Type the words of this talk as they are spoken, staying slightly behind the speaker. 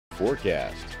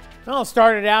forecast. Well,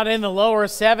 started out in the lower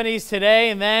 70s today,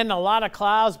 and then a lot of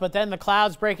clouds, but then the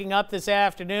clouds breaking up this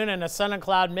afternoon and a sun and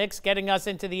cloud mix getting us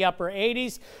into the upper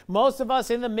 80s. Most of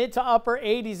us in the mid to upper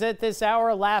 80s at this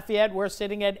hour. Lafayette, we're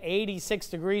sitting at 86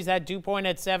 degrees, that dew point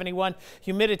at 71,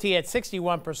 humidity at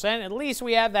 61%. At least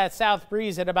we have that south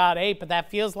breeze at about 8, but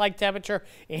that feels like temperature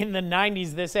in the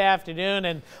 90s this afternoon.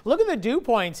 And look at the dew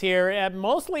points here,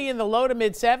 mostly in the low to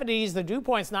mid 70s. The dew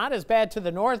point's not as bad to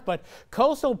the north, but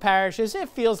coastal parishes, it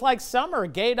feels like summer.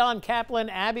 Gaydon, Kaplan,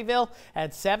 Abbeville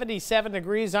at 77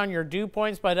 degrees on your dew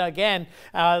points, but again,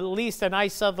 at least a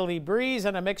nice southerly breeze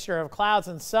and a mixture of clouds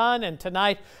and sun. And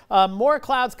tonight, more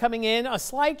clouds coming in, a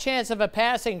slight chance of a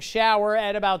passing shower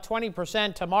at about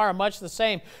 20%. Tomorrow, much the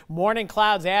same. Morning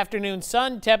clouds, afternoon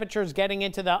sun, temperatures getting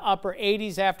into the upper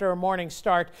 80s after a morning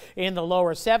start in the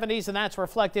lower 70s, and that's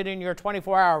reflected in your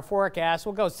 24-hour forecast.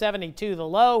 We'll go 72 the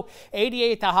low,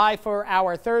 88 the high for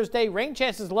our Thursday. Rain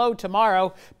chances low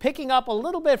tomorrow, picking up a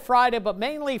little bit Friday, but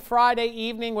mainly Friday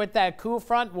evening with that cool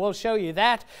front. We'll show you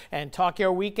that and talk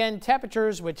your weekend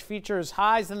temperatures, which features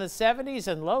highs in the 70s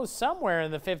and lows somewhere in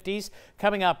the 50s,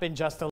 coming up in just a